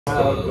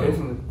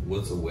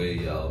What's a way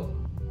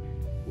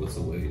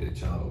that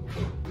y'all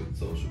cope with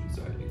social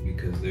anxiety?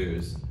 Because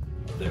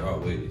there are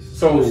ways.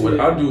 So what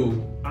I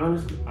do,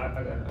 honestly, I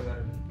got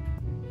it.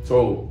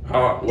 So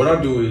what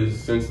I do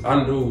is, since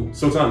I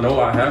know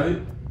I have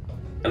it,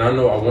 and I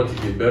know I want to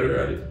get better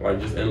at it, like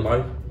just in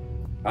life,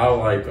 I'll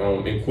like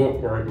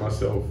incorporate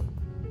myself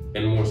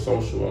in more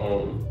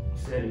social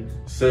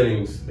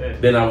settings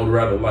than I would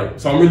rather like.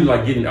 So I'm really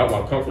like getting out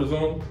my comfort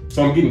zone.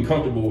 So I'm getting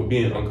comfortable with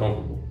being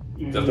uncomfortable.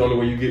 Mm-hmm. That's the only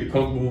way you get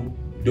comfortable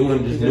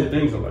doing just new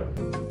things in life.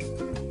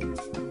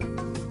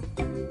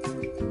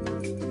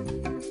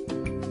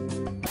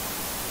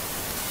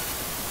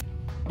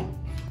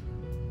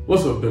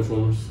 What's up,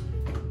 Benchwarmers?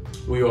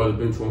 We are the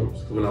Benchwarmers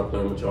because we're not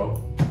playing with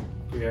y'all.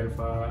 3 out of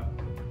 5.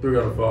 3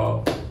 out of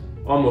 5.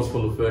 Almost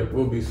full effect.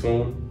 We'll be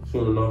soon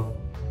enough.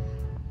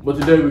 But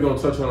today we're gonna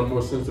touch on a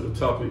more sensitive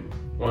topic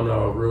on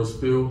our Real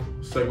Spill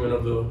segment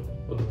of the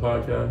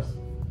podcast.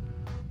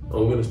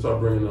 We're gonna start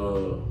bringing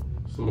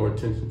some more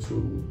attention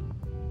to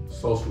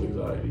social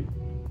anxiety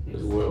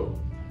as well,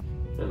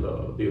 and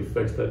the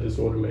effects that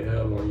disorder may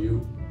have on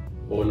you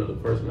or another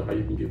person, and how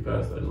you can get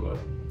past that in life.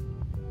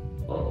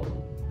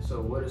 So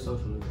what is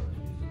social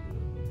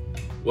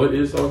anxiety? What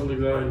is social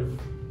anxiety?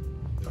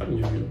 I can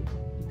give you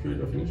a pure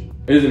definition.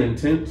 It is an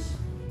intense,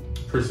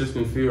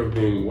 persistent fear of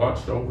being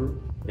watched over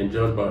and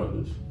judged by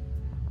others.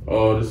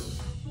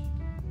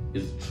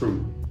 This is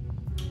true.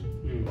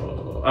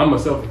 I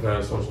myself have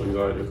had social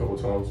anxiety a couple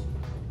of times.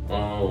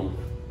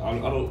 I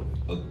don't.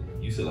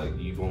 You said like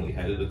you've only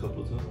had it a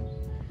couple of times.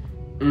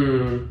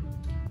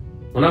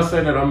 When I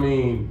say that, I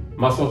mean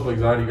my social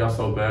anxiety got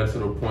so bad to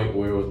the point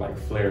where it was like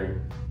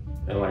flaring,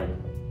 and like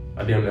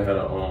I damn near had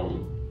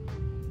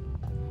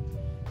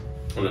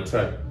an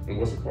attack.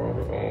 What's it called?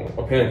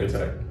 A panic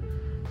attack.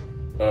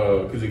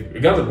 Because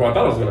it got to the point I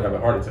thought I was gonna have a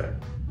heart attack,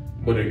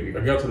 but it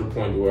got to the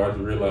point where I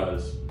just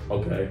realized,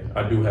 okay,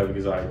 I do have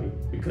anxiety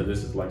because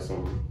this is like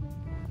some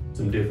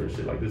different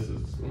shit. Like this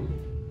is,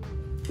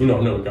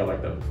 I've never got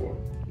like that before.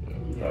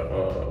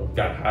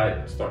 Got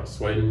hot, started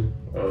sweating,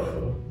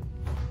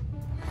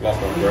 lost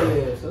my breath.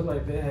 Yeah, stuff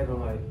like that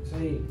happened. Like,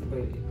 say,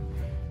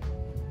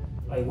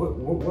 like what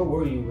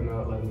were you when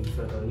you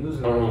started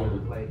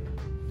using like?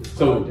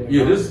 So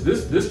yeah,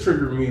 this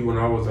triggered me when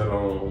I was at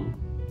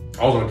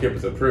I was on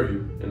campus at Prairie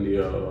View in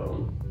the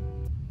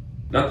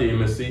not the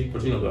MSC,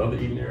 but the other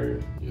eating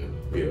area. Yeah,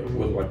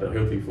 with like the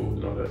healthy food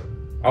and all that.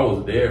 I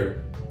was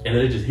there, and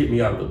then it just hit me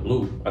out of the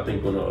blue. I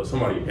think when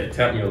somebody had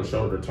tapped me on the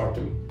shoulder to talk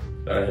to me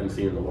that I hadn't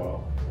seen in a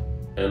while,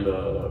 and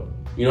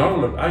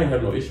I didn't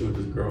have no issue with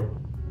this girl.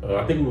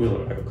 I think we were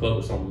like a club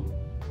or something,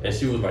 and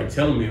she was like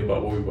telling me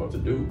about what we were about to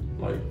do,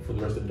 like for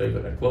the rest of the day for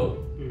that club,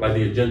 like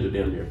the agenda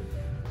down there.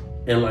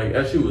 And like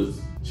as she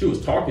was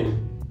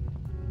talking,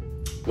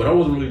 but I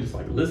wasn't really just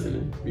like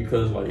listening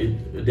because like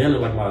it then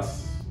like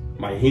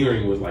my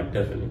hearing was like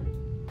deafening,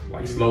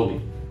 like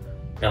slowly,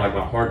 and like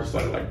my heart just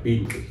started like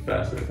beating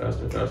faster and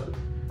faster and faster.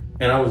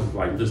 And I was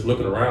like just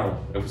looking around,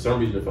 and for some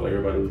reason it felt like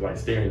everybody was like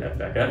staring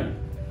back at me.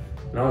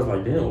 And I was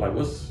like, damn, like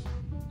what's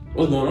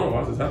going on?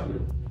 Why is this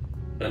happening?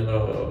 And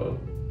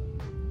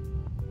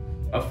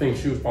I think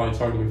she was probably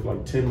talking to me for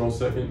like 10 more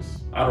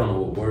seconds. I don't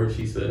know what word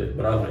she said,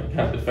 but I like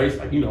had the face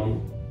like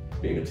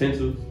being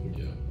attentive.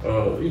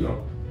 Yeah.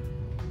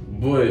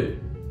 But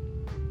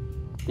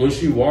when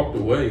she walked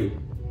away,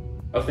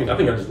 I think I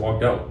just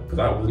walked out because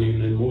I wasn't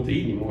even in the mood to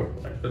eat anymore.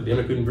 Like then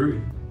I couldn't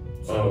breathe.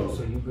 So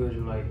you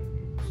could like,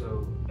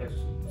 so that's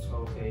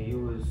okay.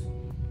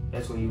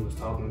 That's when you was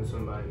talking to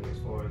somebody as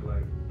far as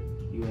like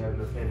you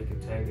having a panic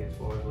attack, as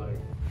far as like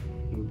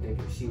you were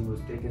thinking she was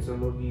thinking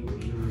some of you, or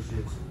you was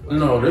just like,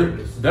 no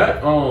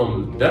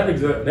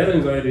that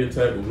anxiety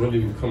attack was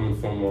really coming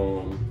from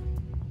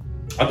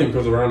I think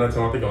because around that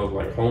time I think I was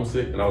like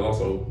homesick, and I was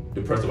also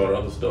depressed about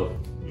other stuff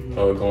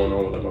going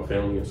on with like my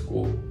family and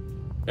school.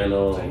 And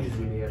so you just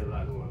really had a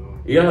lot going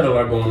on. Yeah, I had a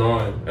lot going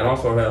on, and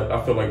also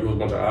I felt like there was a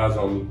bunch of eyes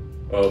on me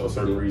for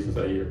certain reasons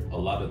that year. A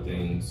lot of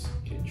things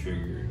can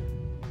trigger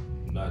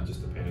not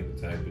just a panic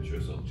attack, but your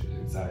social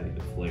anxiety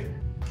to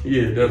flare.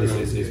 Yeah,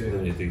 definitely. It's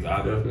plenty of things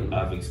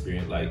I've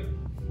experienced. Like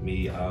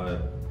me,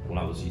 when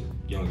I was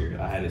younger,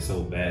 I had it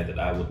so bad that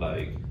I would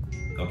like,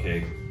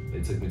 okay,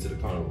 they took me to the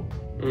carnival.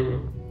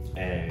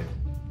 And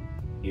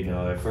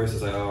at first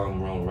it's like, oh,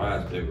 I'm wrong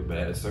rides, whatever. But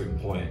at a certain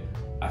point,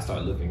 I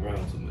start looking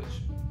around too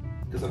much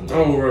because I'm like,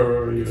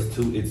 right.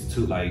 It's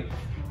too like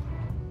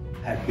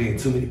being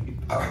too many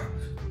people.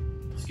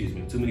 Excuse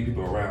me, too many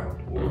people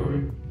around,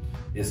 or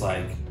it's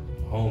like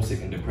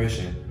homesick and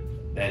depression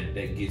that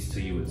gets to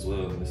you as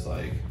well. And it's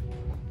like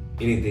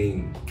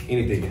anything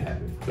can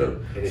happen,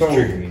 and it's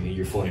triggering, and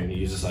you're flaring. And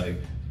you're just like,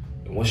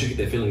 once you get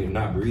that feeling of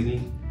not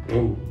breathing,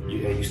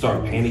 you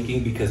start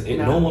panicking because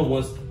no one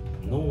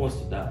wants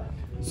to die.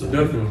 So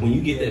when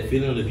you get that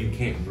feeling of you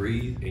can't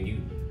breathe and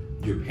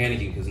you're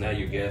panicking because now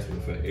you're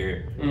gasping for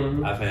air.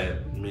 I've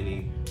had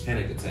many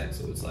panic attacks,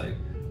 so it's like,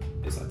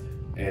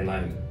 and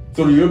like.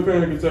 So do your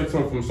panic attacks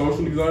come from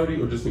social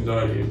anxiety or just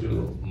anxiety in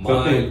general?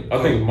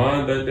 I think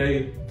mine that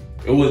day,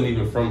 it wasn't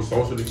even from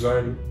social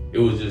anxiety. it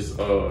was just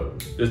the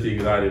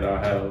anxiety that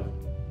I have.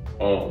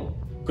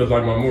 Cause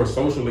like my more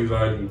social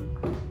anxiety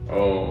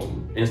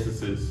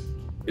instances,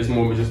 it's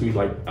more just me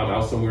like I'm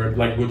out somewhere,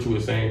 like what you were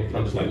saying.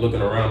 I'm just like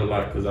looking around a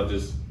lot because I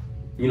just,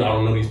 I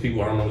don't know these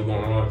people, I don't know what's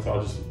going on, so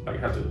I just like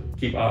have to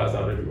keep eyes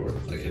out everywhere.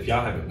 Like if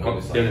y'all haven't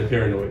noticed, I'm getting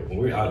paranoid. When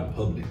we're out in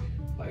public,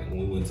 like when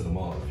we went to the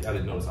mall, if y'all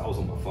didn't notice, I was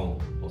on my phone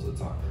most of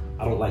the time.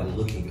 I don't like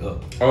looking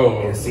up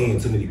and seeing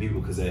too many people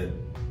because that.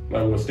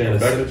 Like what's standing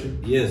back at you?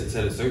 Yes, it's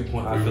at a certain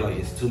point I feel like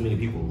it's too many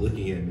people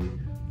looking at me,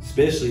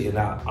 especially, and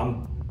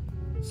I'm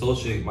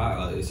social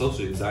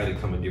anxiety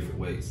come in different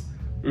ways.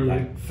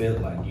 Like fail,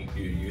 like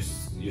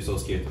you're so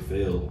scared to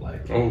fail.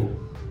 Like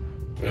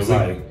it's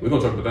like we're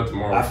gonna talk about that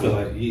tomorrow. I feel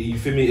like you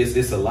feel me.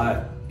 It's a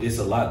lot. It's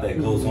a lot that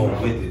goes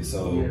on with it.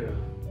 So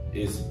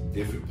it's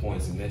different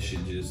points, and that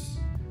shit just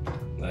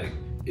like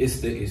it's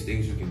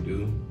things you can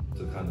do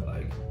to kind of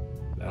like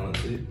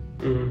balance it.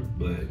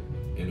 But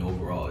in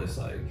overall, it's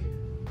like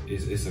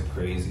it's a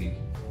crazy.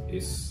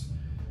 It's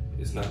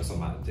not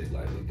something I take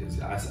lightly because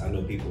I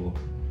know people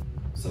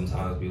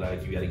sometimes be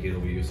like, you got to get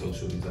over your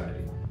social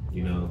anxiety.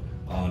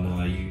 Oh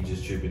no, you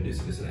just tripping this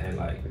and that.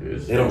 Like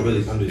they don't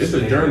really understand. It's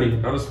a journey,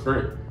 not a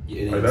sprint.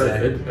 Yeah,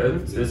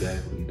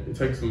 exactly. It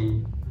takes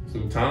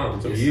some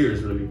time, some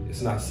years really.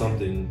 It's not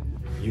something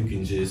you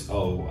can just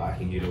I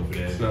can get over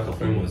that in a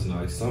couple months.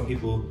 Like some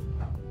people,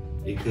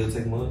 it could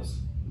take months,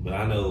 but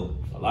I know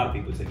a lot of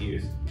people take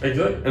years.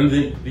 Exactly, and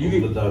then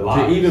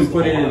to even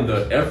put in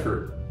the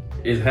effort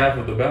is half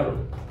of the battle,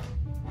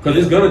 because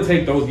it's gonna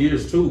take those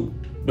years too.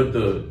 But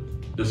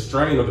the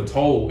strain or the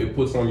toll it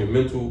puts on your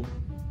mental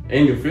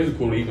and your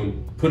physical to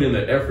even put in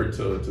the effort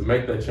to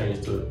make that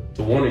change, to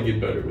want to get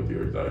better with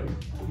your anxiety.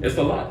 It's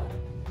a lot.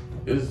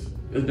 It's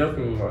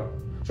definitely a lot.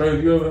 Trey,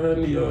 have you ever had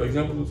any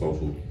examples of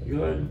social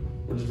anxiety?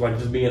 Or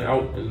just being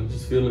out and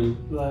just feeling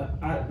like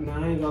I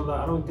ain't gonna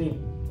lie, I don't think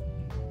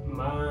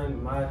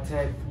my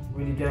attack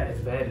really got as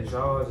bad as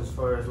y'all's as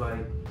far as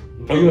like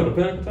you had a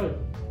panic attack?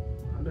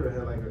 I never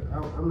had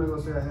I'm not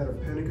gonna say I had a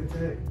panic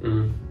attack.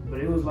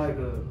 But it was like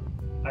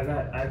I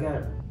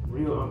got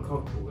real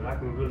uncomfortable, and I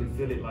can really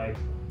feel it. Like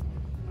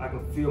I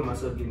can feel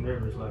myself getting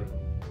nervous. Like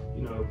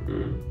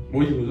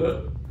When you was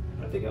that?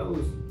 I think I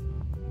was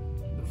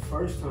the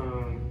first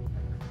time.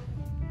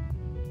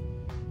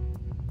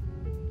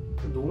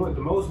 The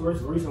most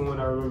recent one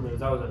I remember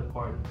is I was at a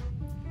party,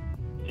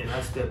 and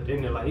I stepped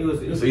in there like it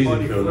was a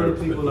party full of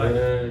people like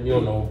you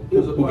don't know it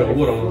was a party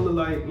full of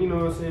like what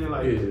I'm saying,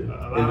 like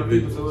a lot of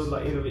people. So it was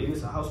like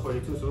it's a house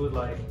party too. So it was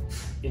like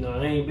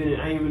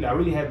I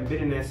really haven't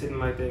been in that sitting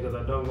like that because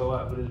I don't go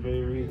out for this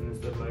very reason and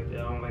stuff like that.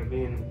 I don't like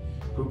being in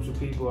groups of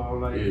people. I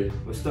don't like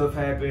when stuff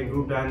happen,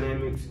 group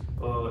dynamics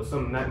or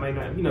something that might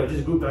not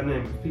just group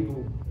dynamics.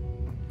 People,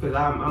 because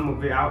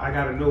I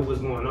gotta know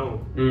what's going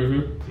on.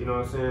 You know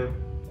what I'm saying?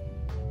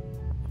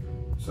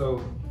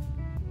 So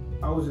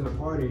I was in the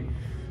party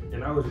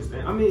and I was just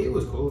standing. I mean, it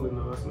was cool and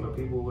all, some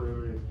people or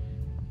whatever. And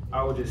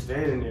I was just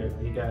standing there.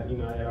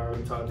 I had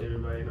already talked to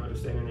everybody, and I was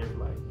just standing there for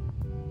like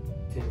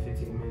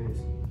 10-15 minutes.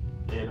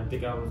 And I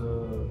think I was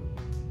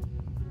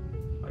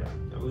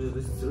just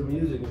listening to the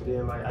music, and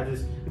then like I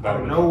just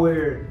out of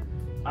nowhere,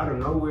 I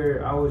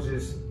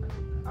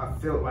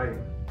felt like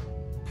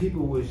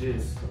people was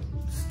just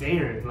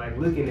staring, like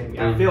looking at me.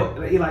 I felt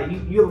like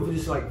you ever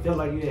just like felt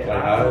like you had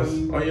eyes on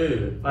you? Oh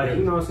yeah.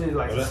 You know what I'm saying?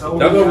 Like so.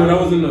 That's when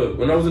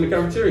I was in the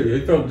cafeteria.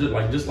 It felt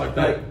just like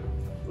that.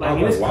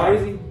 Like it's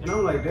crazy, and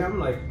I'm like, damn,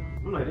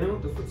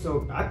 what the fuck?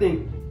 So I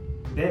think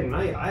that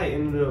night I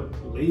ended up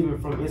leaving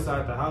from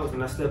inside the house,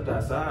 and I stepped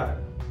outside.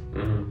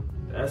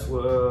 That's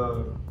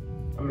where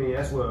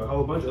that's where a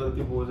whole bunch of other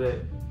people was at,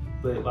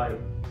 but like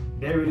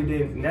they really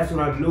didn't. And that's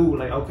when I knew,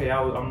 like, okay,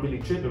 I'm really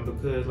tripping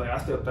because like I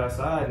stepped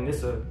outside, and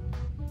it's a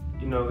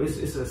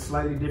it's a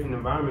slightly different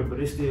environment, but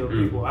it's still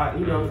people out,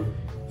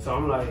 So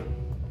I'm like,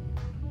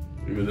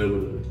 you was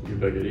able to get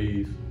back at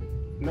ease.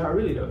 Not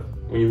really though.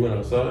 When you went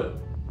outside?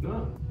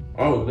 No.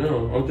 Oh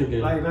damn! I'm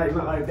thinking like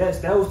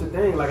that was the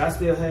thing. Like I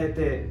still had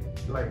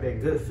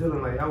that good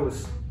feeling. Like I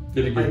was.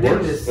 Did it get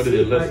worse or did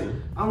it lessen? Like,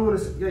 I want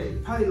to say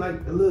probably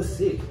like a little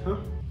sick, huh?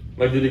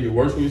 Like did it get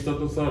worse when you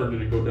stepped outside, or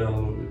did it go down a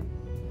little bit?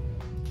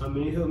 I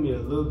mean, it helped me a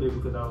little bit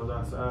because I was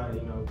outside,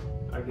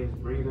 I guess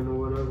breathing or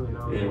whatever, and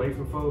I was away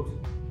from folks.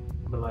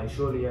 But like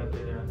shortly after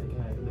that, I think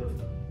I had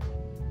left.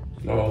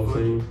 Oh, I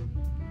see.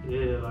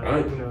 Yeah, like I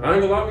ain't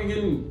gonna lie, we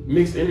getting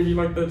mixed energy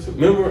like that too.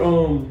 Remember,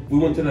 we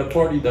went to that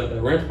party,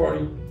 that ranch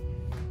party.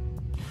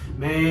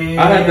 Man,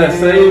 I had that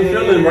same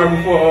feeling right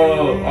before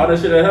all that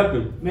shit had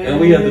happened, and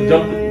we had to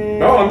jump.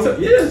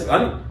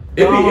 It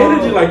be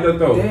energy like that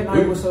though. That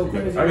night was so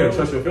crazy. I gotta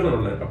trust your feeling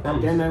on that. I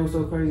promise. That night was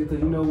so crazy because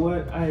you know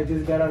what? I had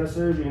just got out of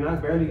surgery and I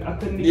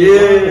couldn't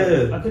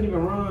even run. I couldn't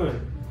even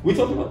run. We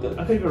talking about that?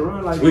 I couldn't even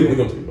run like we that. We're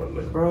gonna talk about it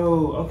later.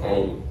 Bro,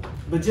 okay.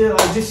 But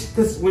just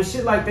cause when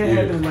shit like that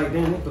happens, like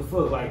damn, what the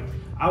fuck? Like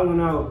I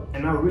went out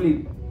and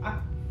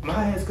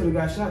my ass could have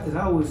got shot because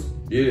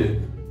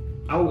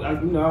I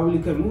I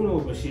really couldn't move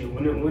over shit.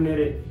 When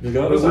that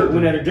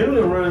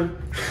adrenaline run,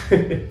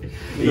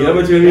 yeah,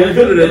 but you ain't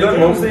feel it at that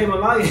moment. Saved my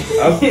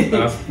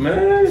life.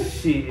 Man,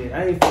 shit,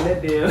 I ain't feel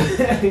that damn. I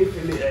ain't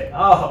feel it at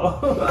all.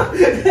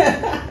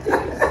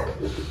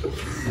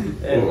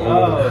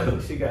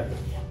 She got.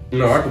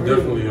 No, I can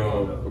definitely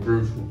agree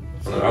with you.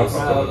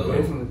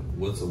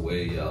 What's a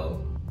way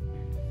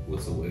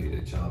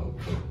that y'all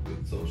cope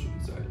with social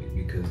anxiety?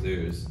 Because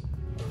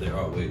there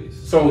are ways.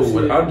 So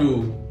what I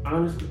do,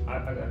 honestly, I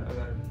got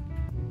it.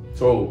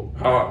 So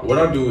what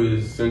I do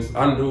is since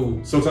I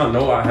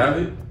know I have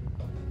it,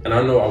 and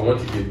I know I want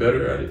to get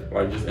better at it,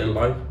 like just in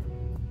life,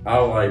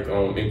 I'll like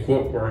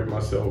incorporate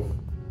myself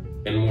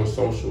in more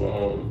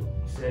social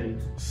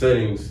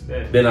settings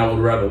than I would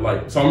rather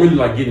like. So I'm really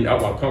like getting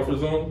out my comfort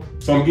zone.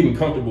 So I'm getting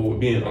comfortable with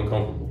being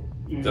uncomfortable.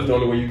 Mm-hmm. That's the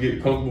only way you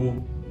get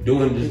comfortable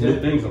doing just new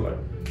things in life.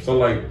 So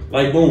like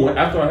boom,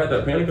 after I had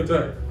that panic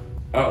attack,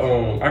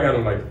 I got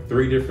in like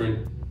 3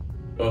 different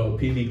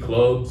PV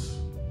clubs.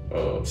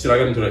 I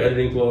got into the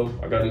editing club.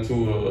 I got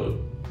into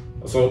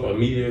a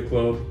media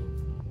club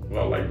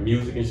about like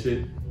music and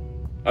shit.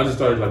 I just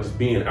started like just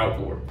being out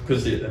more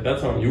because at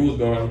that time you was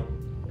gone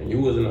and you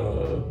wasn't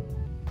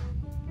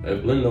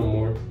at Blend no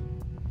more.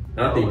 And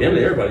I think damn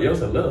near everybody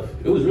else had left.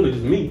 It was really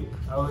just me.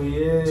 Oh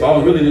yeah. So I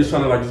was really just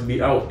trying to like just be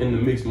out in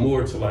the mix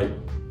more to like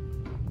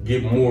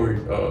get more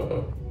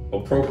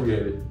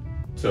appropriated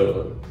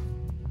to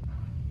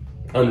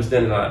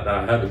understanding that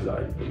I have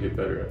anxiety and get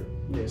better at it.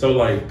 Yeah. So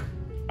like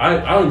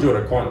I enjoy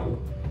the carnival.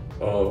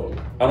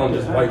 I don't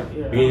just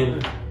like being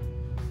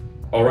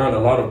around a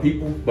lot of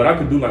people, but I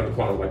could do like the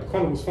carnival. Like the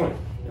carnival's fun,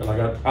 and like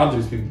I'll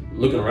just be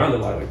looking around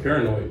and like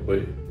paranoid, but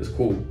it's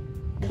cool.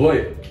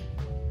 But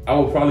I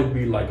would probably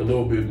be like a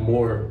little bit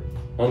more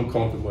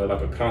uncomfortable at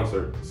like a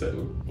concert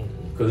setting,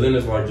 because then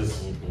it's like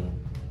just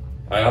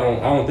I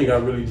don't think I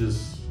really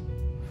just.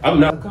 I'm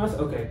not. A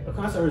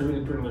concert is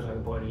really pretty much like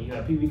a party. You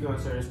got PV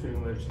concerts, pretty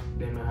much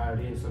they know how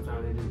it is.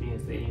 Sometimes they just be in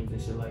stadiums and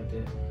shit like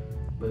that.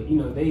 But you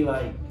know they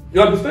like.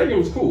 Yeah, the stadium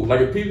was cool. Like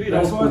a PV,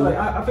 that was cool. Like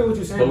I feel what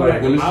you're saying. But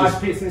like when it's mosh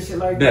just pits and shit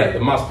like that. The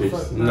mosh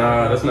pits.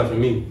 Nah, that's not for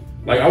me.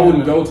 Like I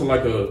wouldn't go to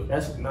like a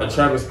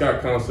Travis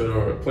Scott concert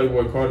or a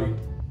Playboy Cardi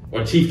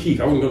or Chief Keef.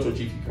 I wouldn't go to a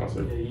Chief Keef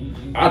concert.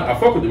 Yeah, I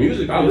fuck with the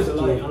music. I listen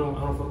to it. I don't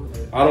fuck with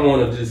that. I don't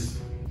want to just.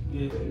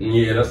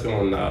 Yeah, that's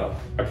going. Nah,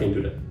 I can't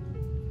do that.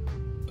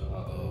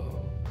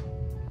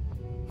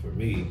 For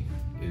me,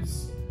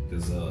 it's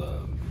because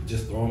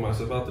just throwing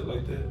myself out there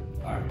like that,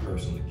 I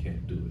personally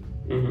can't do it.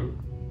 Mm-hmm.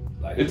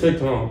 Like it takes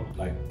time.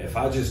 Like if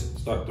I just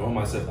start throwing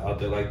myself out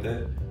there like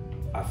that,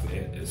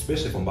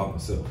 especially if I'm by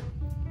myself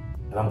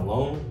and I'm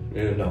alone,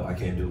 no, I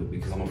can't do it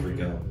because I'm gonna freak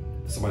out.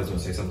 Somebody's gonna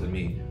say something to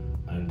me,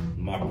 and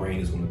my brain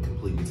is gonna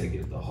completely take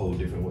it a whole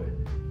different way.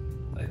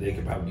 Like they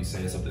could probably be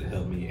saying something to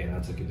help me, and I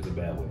took it as a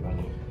bad way. I'm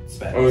gonna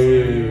spaz. Oh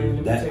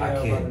yeah. That I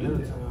can't do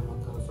that.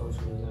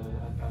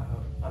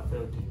 I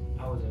felt it.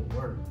 I was at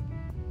work,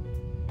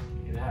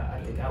 and I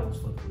think I was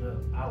fucking up.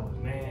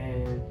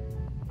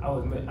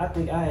 I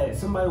think I had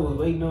somebody was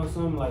waiting on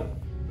something. Like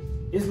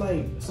it's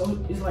like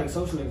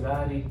social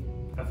anxiety.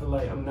 I feel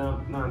like I'm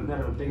now that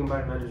I'm thinking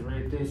about it and I just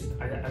read this,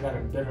 I got a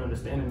better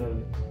understanding of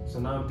it. So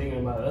now I'm thinking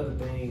about other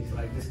things,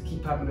 like just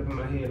keep popping up in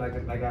my head,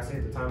 like I said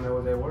at the time I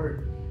was at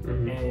work.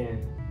 Mm-hmm.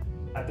 And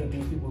I think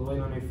these people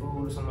waiting on their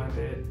food or something like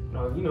that.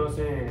 You know what I'm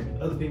saying?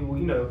 Other people,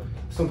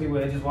 some people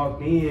that just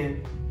walked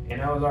in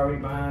and I was already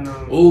behind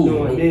them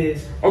doing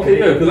this. Okay,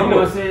 yeah, because I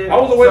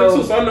was away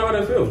too, so I know how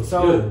that feels.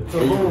 So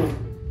boom.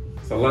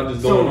 It's a lot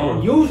just going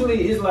on.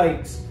 Usually it's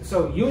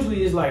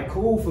like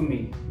cool for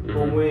me. Mm-hmm.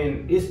 But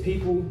when it's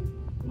people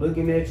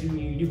looking at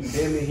you can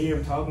damn near hear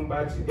them talking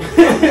about you. Like,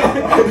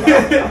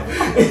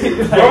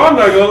 bro, I'm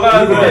not gonna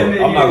lie, bro.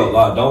 I'm not gonna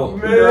lie. Don't.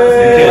 You can't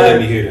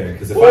let me hear that.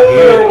 Because if I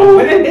hear it,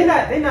 but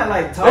they're not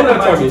like talking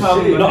about you.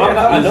 No,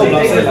 I know. But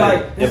I'm saying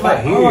like, if I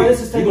hear it,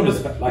 this is taking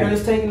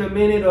it's taking a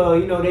minute, or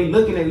they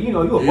looking at you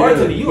a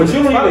bartender. But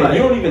you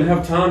don't even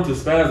have time to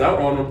spaz out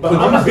on them. But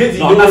I'm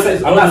busy. I'm not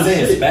saying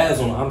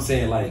spaz on them. I'm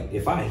saying like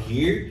if I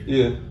hear,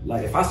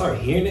 like if I start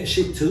hearing that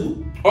shit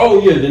too. Oh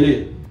yeah, then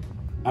it.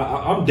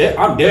 I'm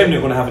damn near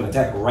gonna have an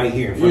attack right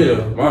here in front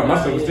of me.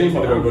 My self-esteem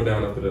probably gonna go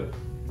down after that.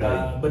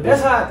 But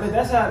that's how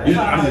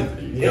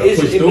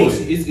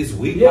it's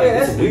weird. Yeah,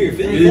 it's a weird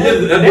feeling.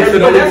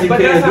 But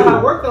that's how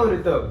I worked on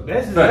it though.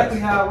 That's exactly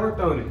how I worked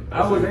on it.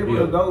 I was able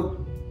to go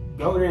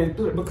there and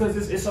do it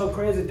because it's so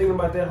crazy thinking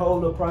about that whole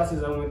little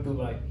process I went through.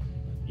 Like,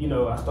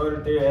 I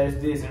started there as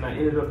this and I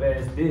ended up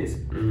as this,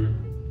 and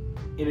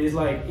it's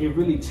like it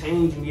really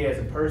changed me as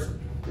a person.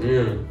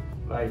 Yeah.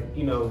 Like,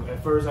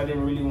 at first I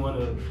didn't really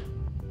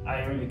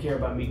care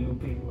about meeting new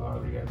people. I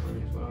already got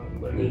friends, so I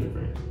don't want to meet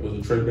friends. It was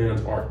a Trey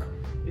Band's arc.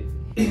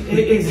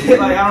 It's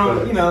like I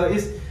don't,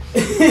 it's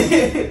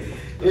it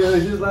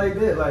was just like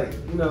that, like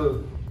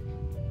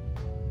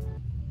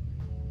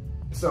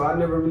So I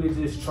never really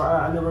just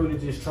tried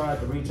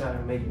to reach out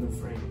and make new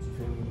friends. You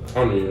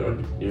feel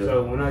me? Yeah.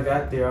 So when I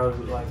got there, I was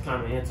like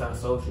kind of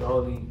antisocial. I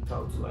only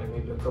talked to like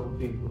maybe a couple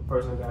people. The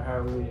person I got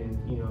hired with, and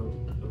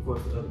a of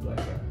course, the other black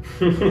guy.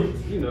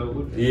 You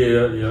know.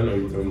 Yeah, I know what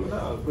you're talking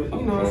about. No, but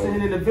you know what I'm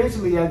saying. And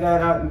eventually, I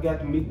got out and got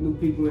to meet new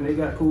people, and they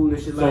got cool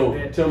and shit So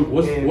like that. tell me,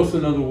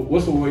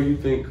 what's a way you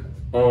think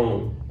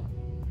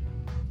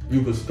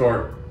you could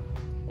start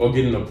or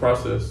get in the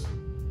process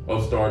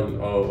of starting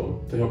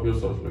to help your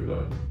social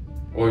anxiety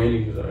or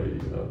any anxiety?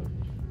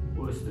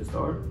 What's the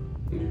start?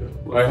 Yeah.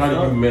 Like how do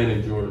you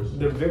manage yours?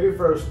 The very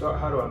first start.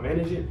 How do I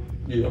manage it?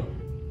 Yeah.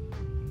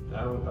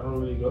 I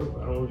don't really go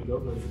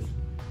places.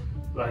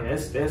 Like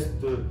that's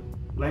the.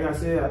 Like I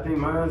said, I think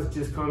mine's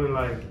just coming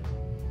like.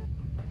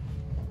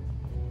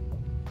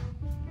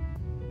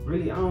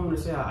 Really, I don't want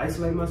to say I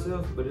isolate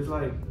myself, but it's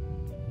like,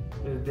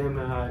 it's damn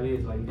not how it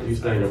is. Like You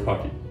stay in your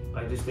pocket.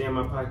 Like just stay in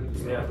my pocket,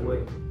 just stay out the way.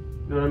 You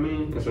know what I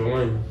mean? That's your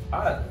lane.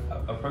 I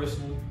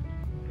personally,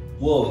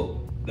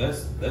 well,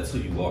 that's who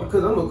you are.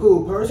 Because I'm a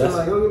cool person. That's,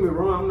 like don't get me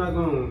wrong,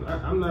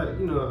 I'm not,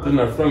 you know. You're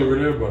not friendly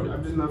with everybody.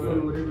 I'm just not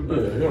friendly with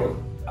everybody.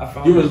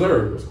 Yeah. You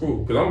reserved. It's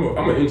cool. Because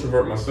I'm an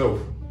introvert myself,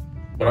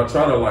 but I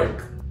try to like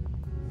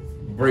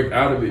break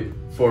out of it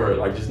for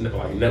like just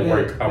like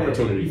network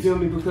opportunities. You feel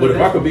me? Because but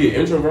if I could be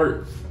an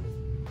introvert,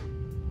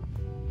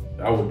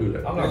 I would do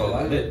that. I'm not gonna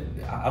lie.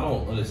 I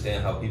don't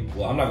understand how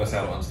people. Well, I'm not gonna say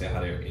I don't understand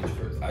how they're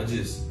introverts. I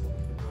just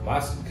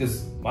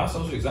because my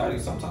social anxiety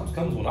sometimes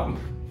comes when I'm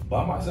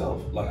by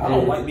myself. Like I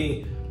don't like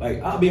being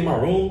like I'll be in my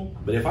room,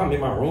 but if I'm in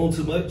my room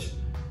too much,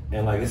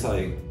 and like it's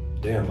like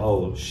damn,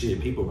 oh shit,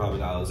 people probably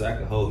got Zach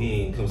and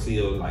he ain't come see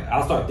you. Like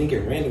I'll start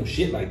thinking random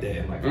shit like that,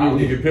 and like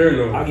you get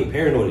paranoid. I get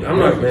paranoid. I'm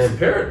like, man,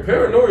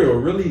 paranoia will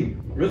really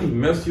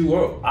mess you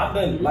up. I've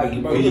done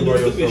like bro, you do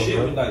stupid shit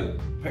when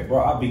like, bro,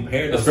 I'll be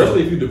paranoid.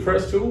 Especially if you're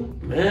depressed too,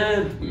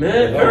 man.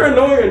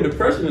 Paranoia and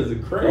depression is a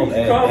crazy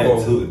combo.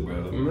 Add to it,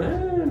 bro.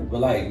 Man. But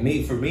like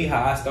for me,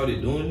 how I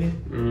started doing it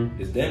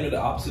is damn near the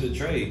opposite of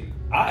trade.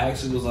 I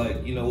actually was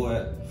like, you know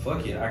what,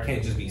 fuck it, I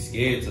can't just be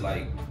scared to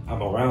like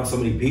I'm around so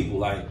many people.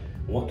 Like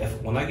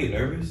when I get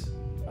nervous,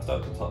 I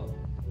start to talk.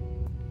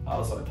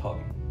 I'll start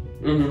talking.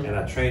 And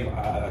I train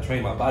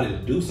my body to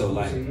do so.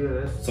 Like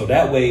so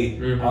that way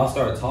I'll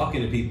start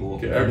talking to people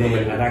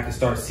and I can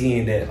start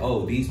seeing that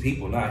these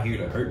people not here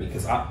to hurt me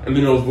and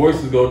then those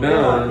voices go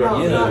down.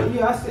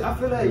 I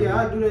feel that. Yeah,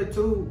 I do that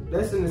too.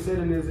 That's in the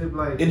setting as if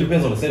like it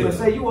depends on the setting. But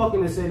say you walk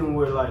in a setting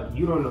where like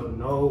you don't know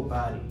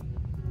nobody.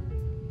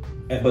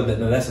 But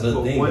that's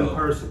another thing. One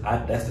person.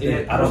 That's the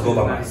thing. I don't go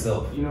by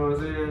myself. You know what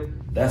I'm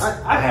saying? That's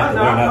I have to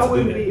learn how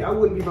to do that. I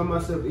wouldn't be by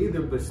myself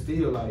either, but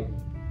still like.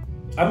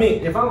 I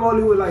mean, if I'm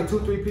only with like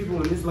 2-3 people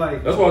and it's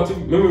like that's why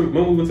remember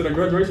when we went to that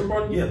graduation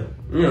party? Yeah.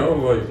 You know,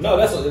 like no,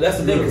 that's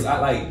the thing. Cause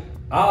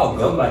I'll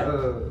go like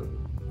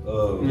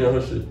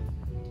her shit.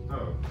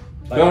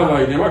 Like, I was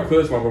like, damn, I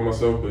could swap by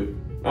myself, but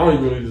I don't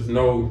even really just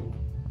know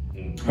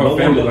her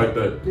family like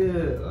that.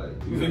 Yeah, like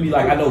you feel me?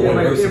 Like I know one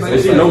person.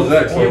 And she knows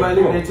that. Everybody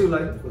living there too.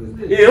 Like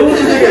yeah, who's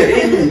this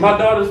nigga eating my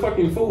daughter's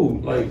fucking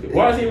food? Like,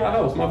 why is he in my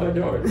house, my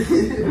backyard?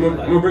 I'm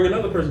gonna bring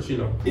another person she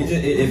know.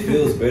 It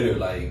feels better.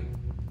 Like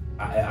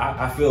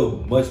I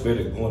feel much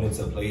better going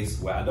into a place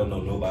where I don't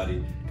know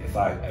nobody if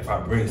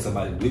I bring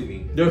somebody with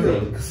me.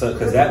 Definitely.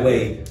 Cause that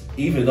way,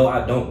 even though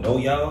I don't know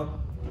y'all,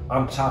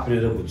 I'm chopping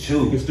it up with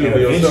you. And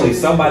eventually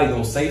somebody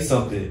gonna say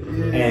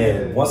something.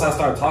 And once I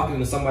start talking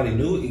to somebody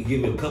new and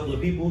give it a couple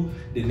of people,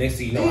 the next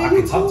thing you know, I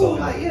can talk to them.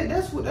 Like,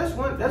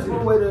 that's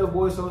one way to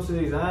avoid social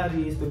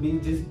anxiety is to be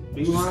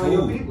around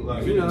your people.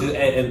 Like, you know?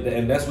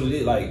 And that's what it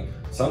is. Like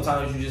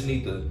sometimes you just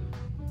need to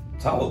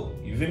talk.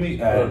 You feel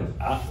me? And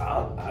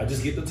I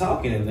just get to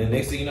talking, and then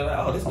next thing you know,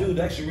 like, this dude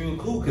actually real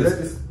cool.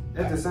 Cause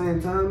at the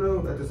same time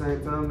though,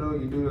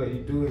 you do.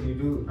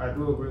 I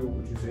do agree with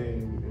what you're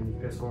saying,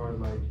 and as far as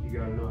like you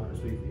gotta know how to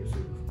speak for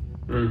yourself.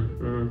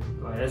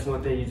 Like that's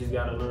one thing you just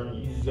gotta learn.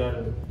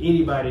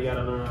 Anybody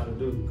gotta learn how to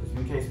do, because if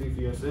you can't speak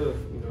for yourself,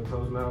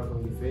 closed mouths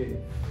don't get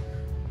fed.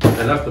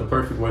 And that's the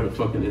perfect way to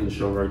fucking end the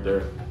show right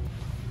there.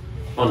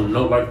 On a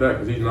note like that,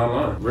 because he's not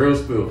lying. Real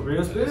spill.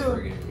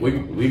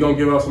 We gonna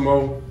give out some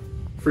more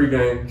free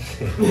game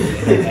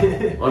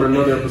on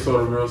another episode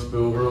of Real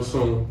Spill real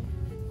soon.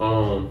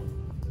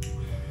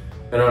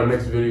 And our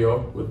next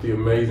video with the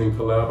amazing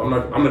collab. I'm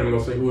not even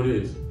gonna say who it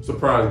is.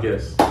 Surprise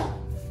guest.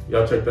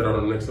 Y'all check that out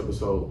on the next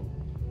episode.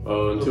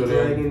 Until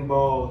then. Dragon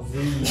Ball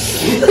Z.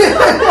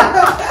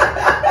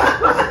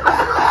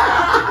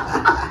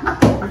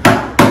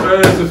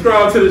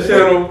 Subscribe to the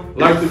channel,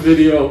 like the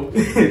video,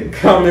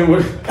 comment.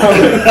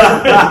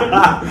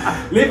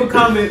 Leave a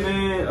comment, man.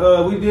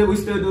 We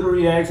still do the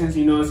reactions,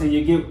 you know what I'm saying?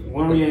 You get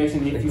one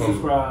reaction if you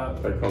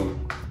subscribe.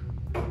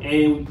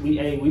 And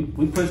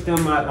we push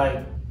them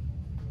out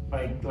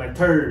like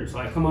turds.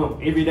 Like, come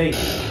on, every day.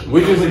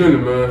 We just did it,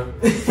 man.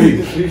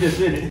 We just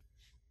did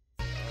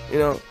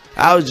it.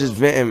 I was just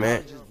venting,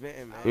 man.